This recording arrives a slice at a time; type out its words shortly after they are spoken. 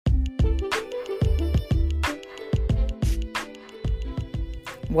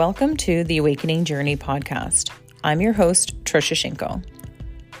Welcome to the Awakening Journey podcast. I'm your host, Trisha Shinko.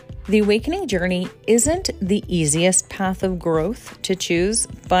 The Awakening Journey isn't the easiest path of growth to choose,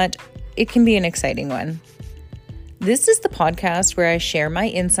 but it can be an exciting one. This is the podcast where I share my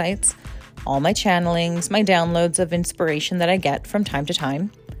insights, all my channelings, my downloads of inspiration that I get from time to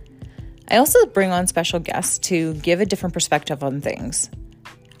time. I also bring on special guests to give a different perspective on things.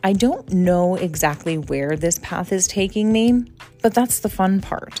 I don't know exactly where this path is taking me, but that's the fun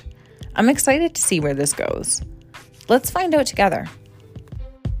part. I'm excited to see where this goes. Let's find out together.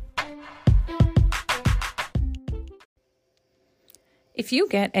 If you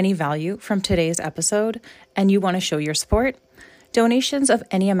get any value from today's episode and you want to show your support, donations of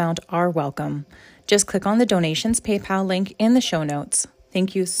any amount are welcome. Just click on the donations PayPal link in the show notes.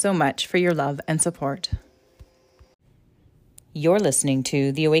 Thank you so much for your love and support. You're listening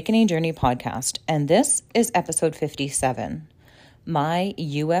to the Awakening Journey podcast, and this is episode 57, My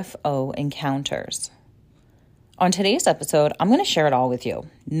UFO Encounters. On today's episode, I'm going to share it all with you,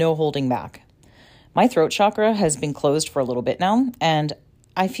 no holding back. My throat chakra has been closed for a little bit now, and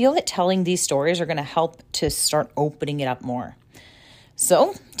I feel that telling these stories are going to help to start opening it up more.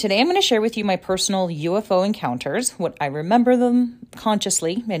 So today I'm going to share with you my personal UFO encounters, what I remember them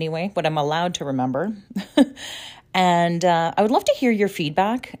consciously anyway, what I'm allowed to remember. And I would love to hear your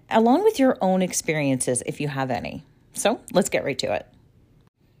feedback along with your own experiences if you have any. So let's get right to it.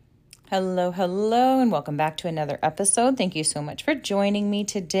 Hello, and welcome back to another episode. Thank you so much for joining me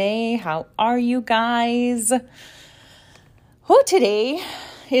today. How are you guys? Oh, today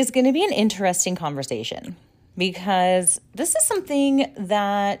is going to be an interesting conversation because this is something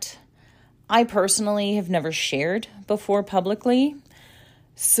that I personally have never shared before publicly.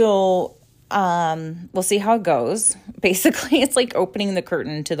 So we'll see how it goes. Basically, it's like opening the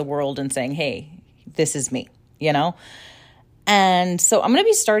curtain to the world and saying, hey, this is me, you know? And so I'm going to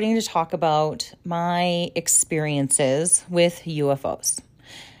be starting to talk about my experiences with UFOs.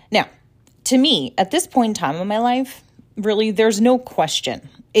 Now, to me, at this point in time in my life, really, there's no question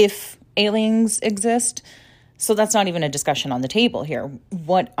if aliens exist. So that's not even a discussion on the table here.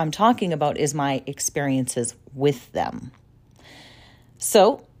 What I'm talking about is my experiences with them.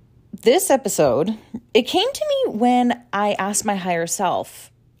 So this episode, it came to me when I asked my higher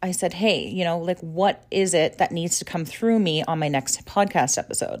self. I said, hey, what is it that needs to come through me on my next podcast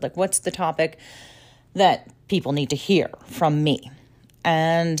episode? Like, what's the topic that people need to hear from me?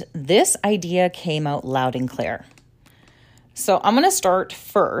 And this idea came out loud and clear. So I'm going to start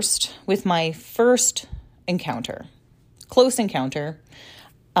first with my first encounter, close encounter,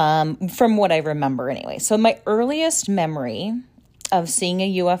 from what I remember anyway. So my earliest memory of seeing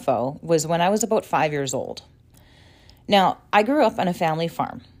a UFO was when I was about 5 years old. Now, I grew up on a family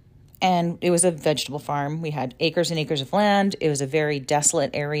farm, and it was a vegetable farm. We had acres and acres of land. It was a very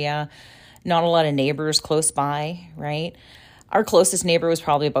desolate area, not a lot of neighbors close by, right? Our closest neighbor was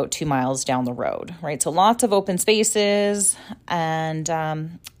probably about 2 miles down the road, right? So lots of open spaces and a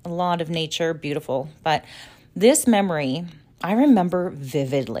lot of nature, beautiful. But this memory, I remember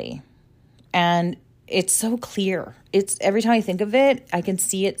vividly, and it's so clear. It's every time I think of it, I can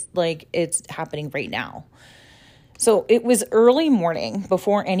see it like it's happening right now. So it was early morning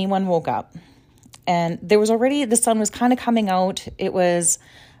before anyone woke up, and there was already, the sun was kind of coming out. It was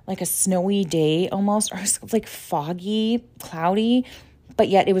like a snowy day almost, or it was like foggy, cloudy, but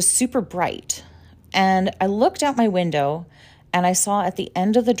yet it was super bright. And I looked out my window and I saw at the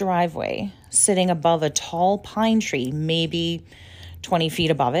end of the driveway, sitting above a tall pine tree, maybe 20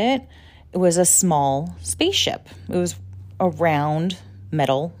 feet above it, it was a small spaceship. It was a round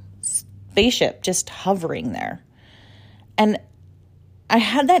metal spaceship just hovering there. And I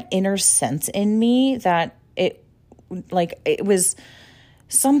had that inner sense in me that it was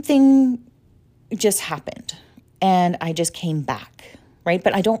something just happened and I just came back, right?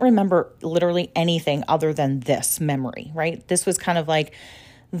 But I don't remember literally anything other than this memory, right? This was kind of like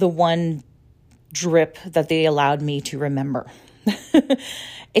the one drip that they allowed me to remember.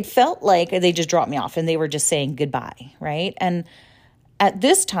 It felt like they just dropped me off and they were just saying goodbye, right? And at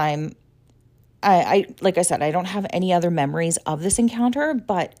this time, I like I said, I don't have any other memories of this encounter,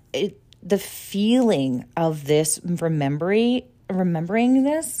 but the feeling of this, remembering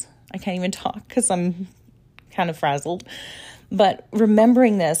this, I can't even talk because I'm kind of frazzled, but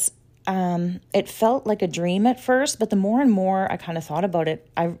remembering this, it felt like a dream at first, but the more and more I kind of thought about it,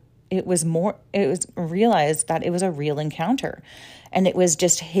 realized that it was a real encounter and it was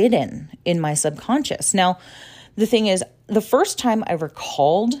just hidden in my subconscious. Now, the thing is, the first time I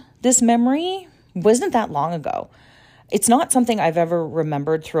recalled this memory wasn't that long ago. It's not something I've ever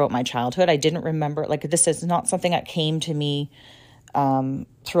remembered throughout my childhood. I didn't remember, this is not something that came to me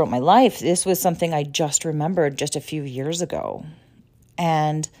throughout my life. This was something I just remembered just a few years ago.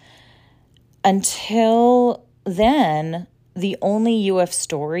 And until then, the only UFO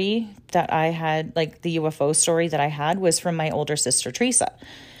story that I had, like the UFO story that I had, was from my older sister, Teresa.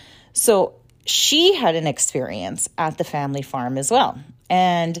 So she had an experience at the family farm as well.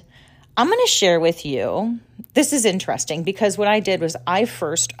 And I'm going to share with you, this is interesting because what I did was I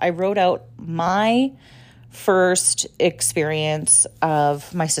wrote out my first experience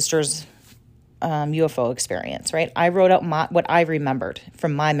of my sister's UFO experience, right? I wrote out what I remembered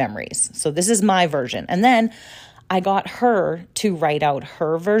from my memories. So this is my version. And then I got her to write out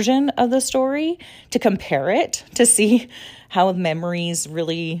her version of the story to compare it to see how memories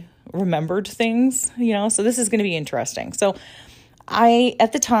really remembered things, so this is going to be interesting. So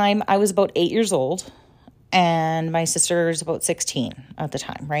at the time, I was about 8 years old and my sister is about 16 at the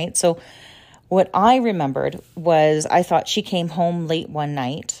time, right? So what I remembered was I thought she came home late one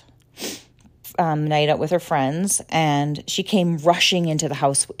night out with her friends, and she came rushing into the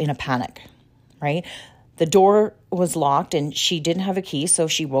house in a panic, right? The door was locked and she didn't have a key, so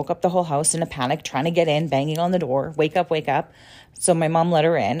she woke up the whole house in a panic, trying to get in, banging on the door, wake up, wake up. So my mom let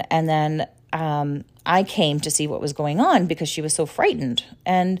her in, and then I came to see what was going on because she was so frightened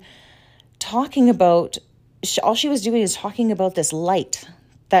and talking about, all she was doing is talking about this light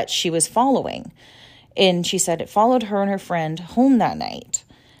that she was following. And she said it followed her and her friend home that night.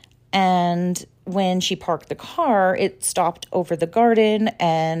 And when she parked the car, it stopped over the garden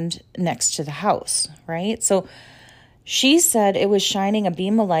and next to the house, right? So she said it was shining a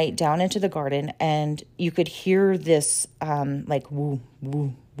beam of light down into the garden, and you could hear this like woo,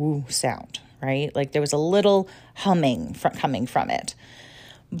 woo, woo sound, right? Like there was a little humming coming from it.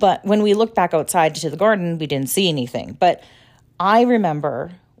 But when we looked back outside to the garden, we didn't see anything. But I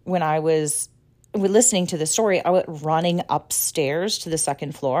remember when I was listening to the story, I went running upstairs to the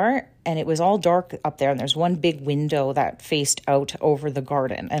second floor, and it was all dark up there. And there's one big window that faced out over the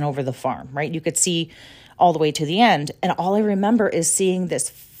garden and over the farm, right? You could see all the way to the end. And all I remember is seeing this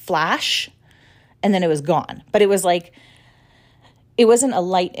flash, and then it was gone. But it was like, it wasn't a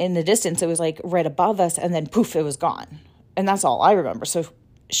light in the distance. It was like right above us, and then poof, it was gone. And that's all I remember. So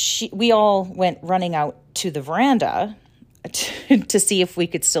we all went running out to the veranda to see if we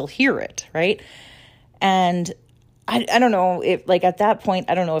could still hear it, right? And I don't know if, like, at that point,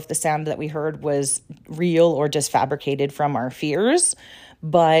 I don't know if the sound that we heard was real or just fabricated from our fears,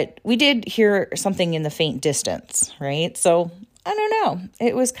 but we did hear something in the faint distance, right? So I don't know.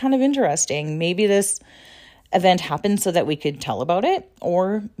 It was kind of interesting. Maybe this event happened so that we could tell about it,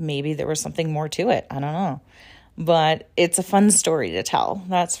 or maybe there was something more to it. I don't know. But it's a fun story to tell,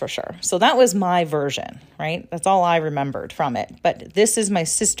 that's for sure. So that was my version, right? That's all I remembered from it. But this is my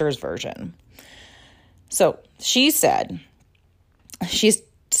sister's version. So she said, she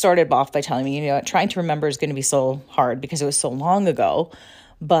started off by telling me, trying to remember is going to be so hard because it was so long ago.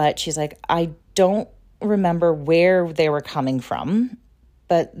 But she's like, I don't remember where they were coming from,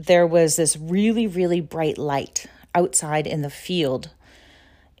 but there was this really, really bright light outside in the field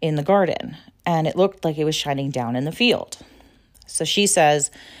in the garden. And it looked like it was shining down in the field. So she says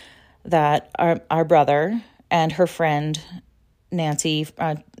that our brother and her friend, Nancy,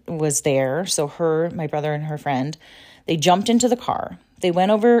 was there. So my brother and her friend, they jumped into the car. They went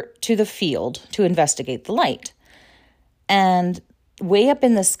over to the field to investigate the light. And way up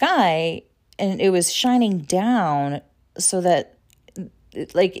in the sky, and it was shining down so that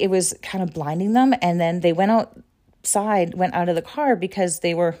like it was kind of blinding them. And then they went out of the car because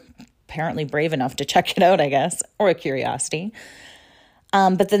they were apparently brave enough to check it out, I guess, or a curiosity.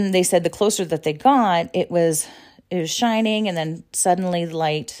 But then they said the closer that they got, it was shining, and then suddenly the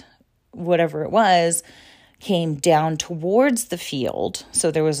light, whatever it was, came down towards the field.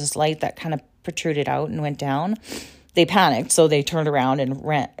 So there was this light that kind of protruded out and went down. They panicked, so they turned around and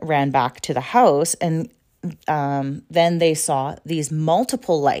ran back to the house, and then they saw these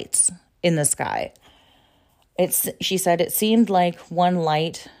multiple lights in the sky. She said it seemed like one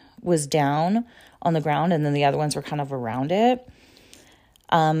light was down on the ground, and then the other ones were kind of around it.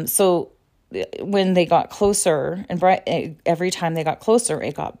 So when they got closer, and every time they got closer,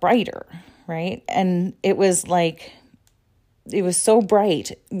 it got brighter, right? And it was so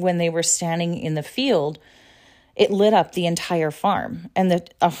bright when they were standing in the field, it lit up the entire farm. And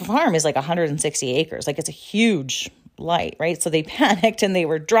a farm is like 160 acres. Like, it's a huge light, right? So they panicked and they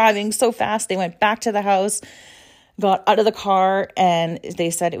were driving so fast. They went back to the house, got out of the car, and they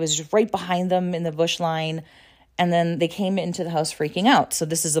said it was just right behind them in the bush line. And then they came into the house freaking out. So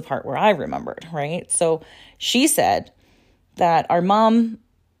this is the part where I remembered, right? So she said that our mom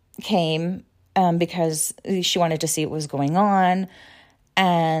came because she wanted to see what was going on.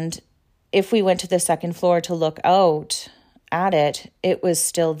 And if we went to the second floor to look out at it, it was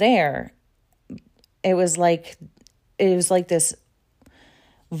still there. It was like this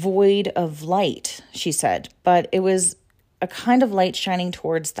void of light, she said, but it was a kind of light shining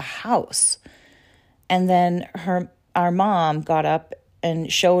towards the house. And then our mom got up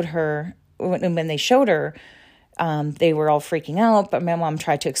and showed her. When they showed her, they were all freaking out, but my mom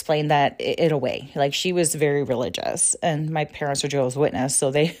tried to explain that it away. Like, she was very religious, and my parents are Jehovah's Witness,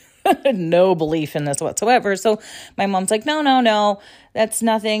 so they had no belief in this whatsoever. So my mom's like, no, that's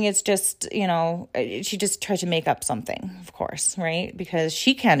nothing. It's just, she just tried to make up something, of course, right? Because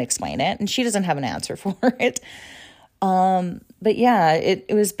she can't explain it, and she doesn't have an answer for it. But yeah,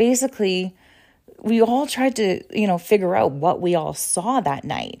 it was basically, we all tried to, figure out what we all saw that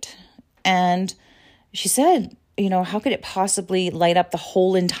night. And she said, how could it possibly light up the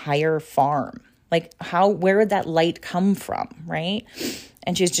whole entire farm? Like, where would that light come from, right?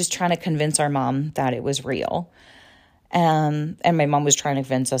 And she was just trying to convince our mom that it was real. And my mom was trying to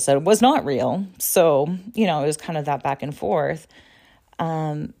convince us that it was not real. So, it was kind of that back and forth.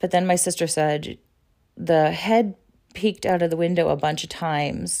 But then my sister said the head peeked out of the window a bunch of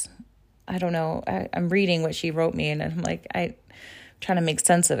times. I don't know. I'm reading what she wrote me, and I'm like, I'm trying to make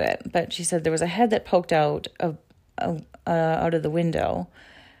sense of it. But she said there was a head that poked out of the window,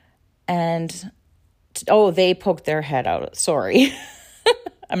 and they poked their head out. Sorry.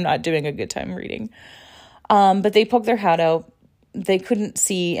 I'm not doing a good time reading. But they poked their head out. They couldn't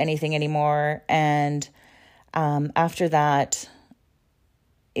see anything anymore. And after that,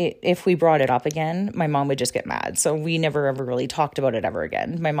 if we brought it up again, my mom would just get mad. So we never ever really talked about it ever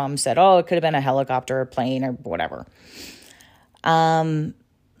again. My mom said, it could have been a helicopter or a plane or whatever.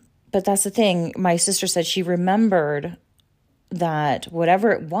 But that's the thing. My sister said she remembered that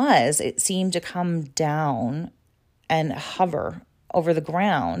whatever it was, it seemed to come down and hover over the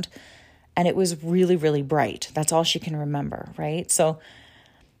ground. And it was really, really bright. That's all she can remember, right? So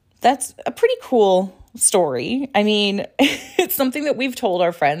that's a pretty cool story. I mean, it's something that we've told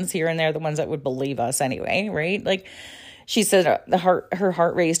our friends here and there, the ones that would believe us anyway, right? Like, she said her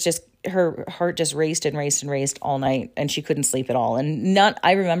heart just raced and raced and raced all night, and she couldn't sleep at all. And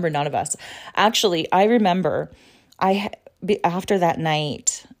I remember none of us. Actually, I remember after that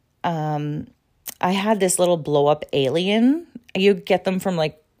night, I had this little blow up alien. You get them from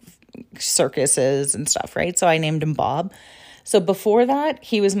like circuses and stuff, right? So I named him Bob. So before that,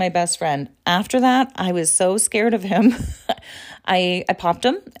 he was my best friend. After that, I was so scared of him. I popped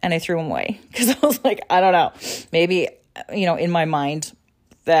him and I threw him away because I was like, I don't know, maybe, in my mind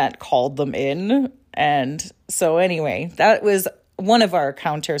that called them in. And so anyway, that was one of our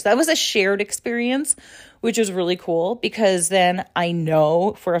encounters. That was a shared experience, which was really cool because then I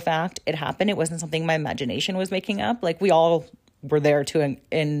know for a fact it happened. It wasn't something my imagination was making up. Like, we all were there to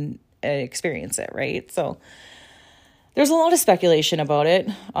experience it, right? So there's a lot of speculation about it,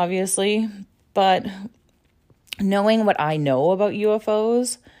 obviously, but knowing what I know about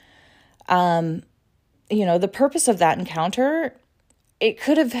UFOs, the purpose of that encounter, it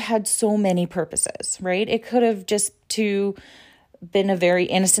could have had so many purposes, right? It could have just been a very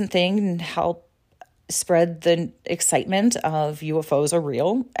innocent thing and help spread the excitement of UFOs are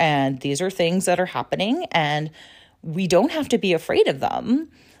real and these are things that are happening and we don't have to be afraid of them.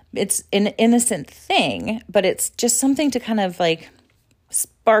 It's an innocent thing, but it's just something to kind of like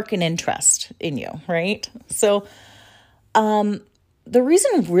spark an interest in you, right? So the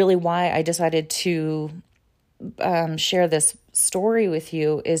reason really why I decided to share this story with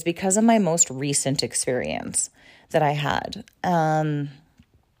you is because of my most recent experience that I had.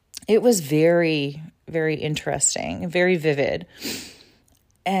 It was very, very interesting, very vivid.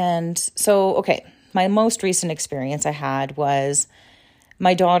 And so, okay, my most recent experience I had was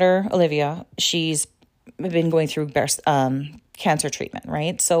my daughter, Olivia. She's been going through breast cancer treatment,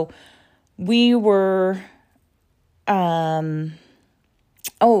 right? So we were, actually,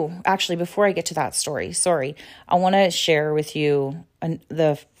 before I get to that story, sorry, I want to share with you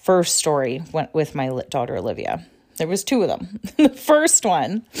the first story with my daughter, Olivia. There was two of them. The first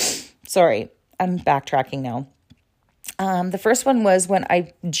one, sorry, I'm backtracking now. The first one was when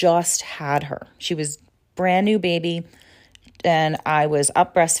I just had her. She was brand new baby, and I was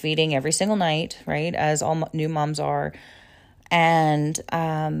up breastfeeding every single night, right, as all new moms are. And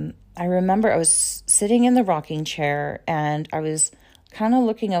I remember I was sitting in the rocking chair, and I was kind of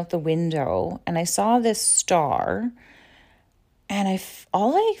looking out the window, and I saw this star, and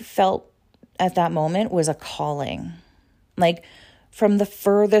all I felt at that moment was a calling, like from the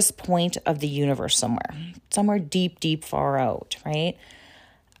furthest point of the universe somewhere deep, deep far out, right?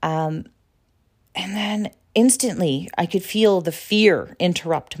 And then instantly I could feel the fear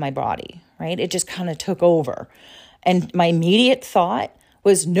interrupt my body, right? It just kind of took over. And my immediate thought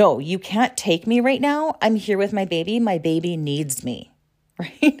was, no, you can't take me right now. I'm here with my baby. My baby needs me,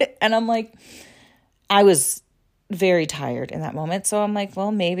 right? And I'm like, I was very tired in that moment. So I'm like,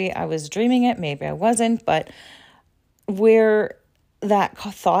 well, maybe I was dreaming it. Maybe I wasn't. But where that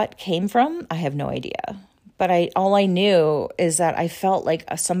thought came from, I have no idea. But all I knew is that I felt like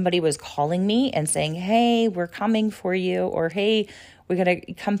somebody was calling me and saying, hey, we're coming for you, or hey, we're going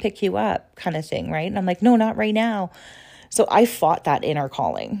to come pick you up, kind of thing, right? And I'm like, no, not right now. So I fought that inner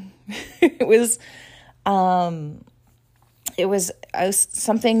calling. It was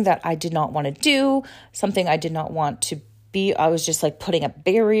something that I did not want to do, something I did not want to be. I was just like putting up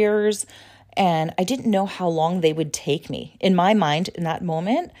barriers, and I didn't know how long they would take me. In my mind, in that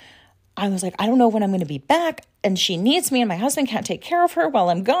moment, I was like, I don't know when I'm going to be back, and she needs me, and my husband can't take care of her while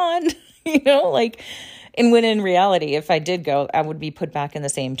I'm gone, and when in reality, if I did go, I would be put back in the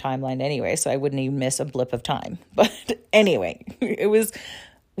same timeline anyway, so I wouldn't even miss a blip of time. But anyway, it was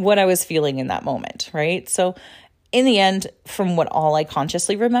what I was feeling in that moment, right? So in the end, from what all I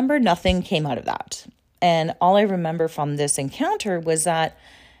consciously remember, nothing came out of that. And all I remember from this encounter was that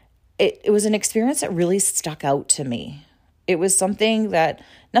it was an experience that really stuck out to me. It was something that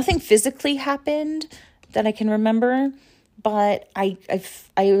nothing physically happened that I can remember, but I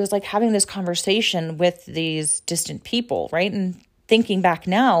was like having this conversation with these distant people, right? And thinking back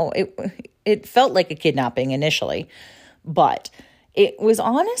now, it felt like a kidnapping initially, but it was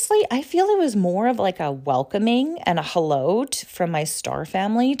honestly, I feel it was more of like a welcoming and a hello from my star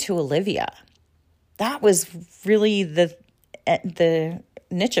family to Olivia. That was really the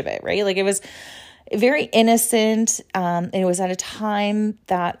niche of it, right? Like it was very innocent. It was at a time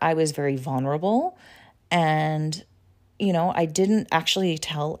that I was very vulnerable, and I didn't actually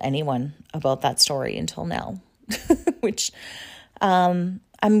tell anyone about that story until now, which I'm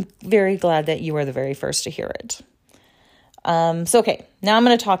very glad that you were the very first to hear it. Okay, now I'm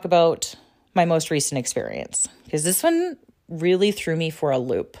going to talk about my most recent experience, because this one really threw me for a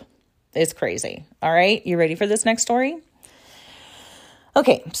loop. It's crazy. All right, you ready for this next story?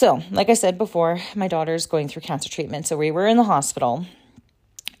 Okay, so like I said before, my daughter's going through cancer treatment. So we were in the hospital,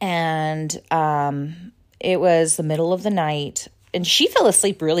 and it was the middle of the night, and she fell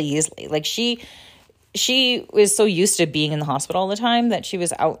asleep really easily. Like she was so used to being in the hospital all the time that she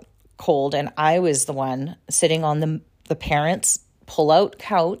was out cold, and I was the one sitting on the parents' pull-out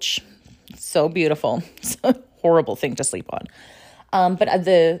couch. So beautiful. It's a horrible thing to sleep on. But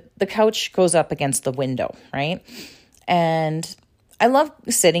the couch goes up against the window, right? And I love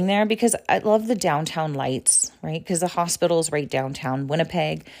sitting there because I love the downtown lights, right? Because the hospital is right downtown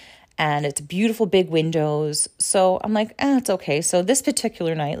Winnipeg, and it's beautiful big windows. So I'm like, it's okay. So this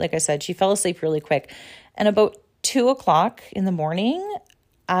particular night, like I said, she fell asleep really quick. And about 2:00 in the morning,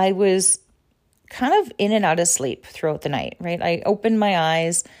 I was kind of in and out of sleep throughout the night, right? I opened my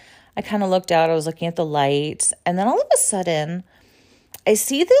eyes. I kind of looked out. I was looking at the lights. And then all of a sudden, I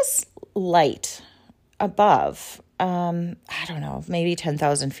see this light above, I don't know, maybe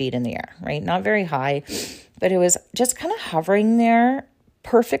 10,000 feet in the air, right? Not very high, but it was just kind of hovering there,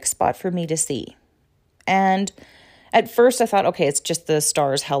 perfect spot for me to see. And at first I thought, okay, it's just the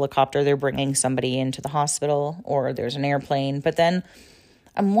STARS helicopter. They're bringing somebody into the hospital, or there's an airplane. But then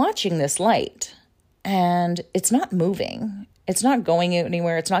I'm watching this light, and it's not moving. It's not going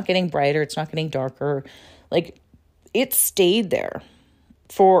anywhere. It's not getting brighter. It's not getting darker. Like, it stayed there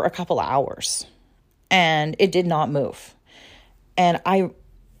for a couple hours, and it did not move. And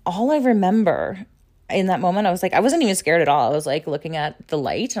all I remember in that moment, I was like, I wasn't even scared at all. I was like looking at the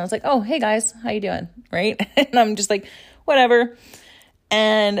light, and I was like, oh, hey guys, how you doing? Right? And I'm just like, whatever.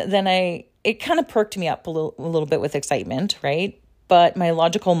 And then it kind of perked me up a little bit with excitement, right? But my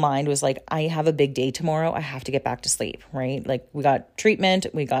logical mind was like, I have a big day tomorrow. I have to get back to sleep, right? Like, we got treatment,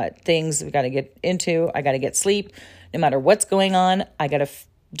 we got things we got to get into. I got to get sleep. No matter what's going on, I got to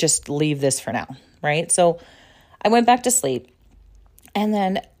just leave this for now, right? So I went back to sleep. And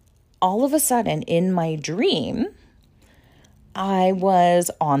then all of a sudden in my dream, I was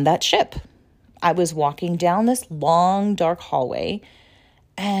on that ship. I was walking down this long, dark hallway,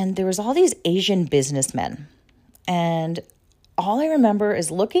 and there was all these Asian businessmen. And all I remember is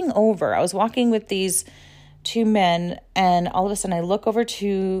looking over. I was walking with these two men, and all of a sudden I look over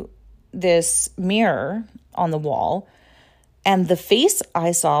to this mirror on the wall, and the face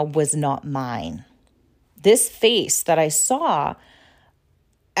I saw was not mine. This face that I saw,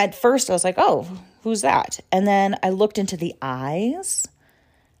 at first I was like, oh, who's that? And then I looked into the eyes,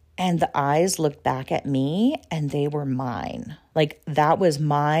 and the eyes looked back at me, and they were mine. Like, that was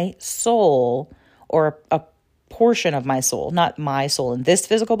my soul or a portion of my soul, not my soul in this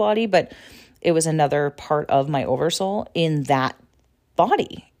physical body, but it was another part of my oversoul in that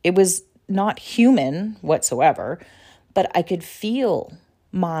body. It was not human whatsoever, but I could feel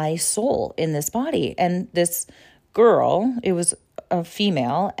my soul in this body. And this girl, it was a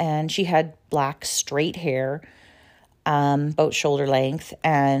female, and she had black straight hair, about shoulder length,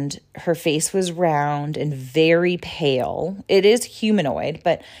 and her face was round and very pale. It is humanoid,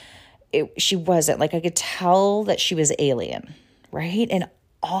 but she wasn't. Like, I could tell that she was alien, right? And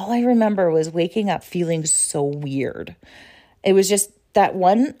all I remember was waking up feeling so weird. It was just that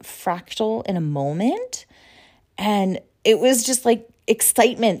one fractal in a moment, and it was just like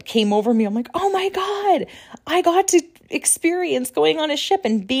excitement came over me. I'm like, oh my God, I got to experience going on a ship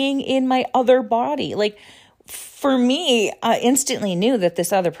and being in my other body. Like, for me, I instantly knew that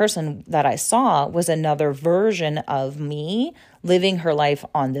this other person that I saw was another version of me living her life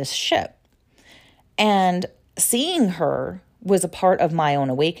on this ship. And seeing her was a part of my own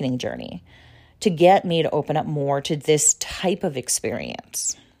awakening journey to get me to open up more to this type of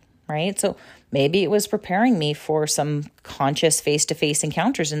experience, right? So maybe it was preparing me for some conscious face-to-face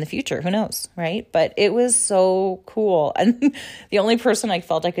encounters in the future. Who knows, right? But it was so cool. And the only person I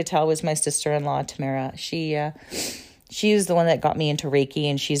felt I could tell was my sister-in-law, Tamara. She's the one that got me into Reiki,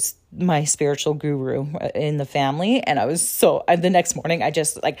 and she's my spiritual guru in the family. And the next morning, I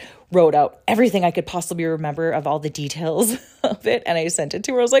just wrote out everything I could possibly remember of all the details of it. And I sent it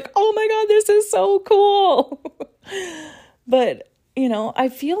to her. I was like, oh my God, this is so cool. But I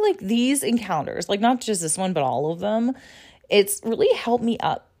feel like these encounters, not just this one, but all of them, it's really helped me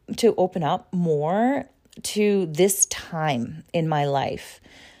up to open up more to this time in my life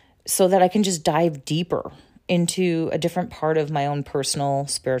so that I can just dive deeper into a different part of my own personal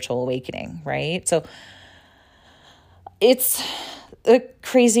spiritual awakening, right? So it's a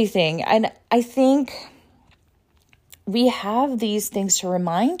crazy thing. And I think we have these things to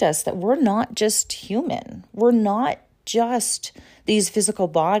remind us that we're not just human. We're not just these physical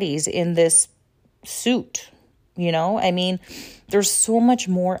bodies in this suit, I mean, there's so much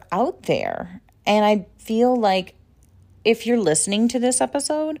more out there. And I feel like if you're listening to this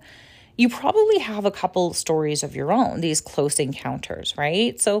episode, you probably have a couple stories of your own, these close encounters,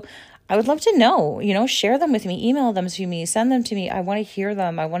 right? So I would love to know, share them with me, email them to me, send them to me. I want to hear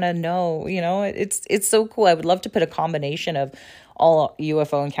them. I want to know, it's so cool. I would love to put a combination of all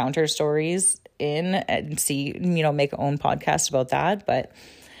UFO encounter stories in and see, make a own podcast about that. But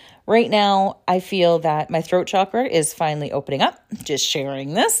right now, I feel that my throat chakra is finally opening up, just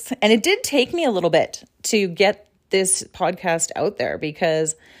sharing this. And it did take me a little bit to get this podcast out there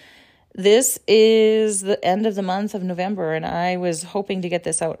because this is the end of the month of November, and I was hoping to get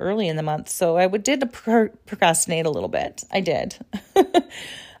this out early in the month. So I did procrastinate a little bit. I did. But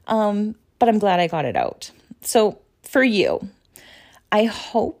I'm glad I got it out. So for you, I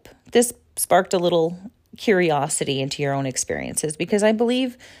hope this sparked a little curiosity into your own experiences, because I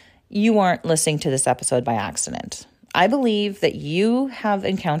believe you aren't listening to this episode by accident. I believe that you have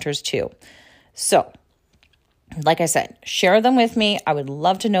encounters too. So, like I said, share them with me. I would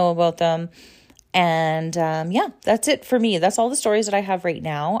love to know about them. And that's it for me. That's all the stories that I have right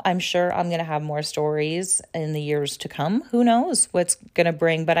now. I'm sure I'm going to have more stories in the years to come. Who knows what's going to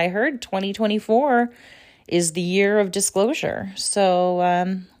bring? But I heard 2024 is the year of disclosure.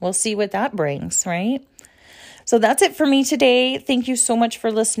 So we'll see what that brings, right? So that's it for me today. Thank you so much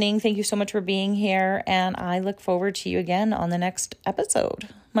for listening. Thank you so much for being here. And I look forward to you again on the next episode.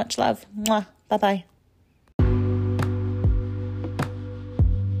 Much love. Mwah. Bye-bye.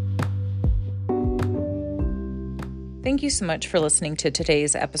 Thank you so much for listening to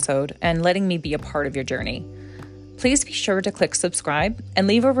today's episode and letting me be a part of your journey. Please be sure to click subscribe and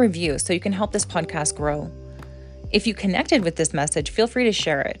leave a review so you can help this podcast grow. If you connected with this message, feel free to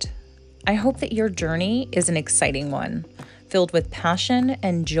share it. I hope that your journey is an exciting one, filled with passion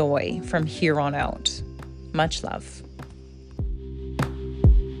and joy from here on out. Much love.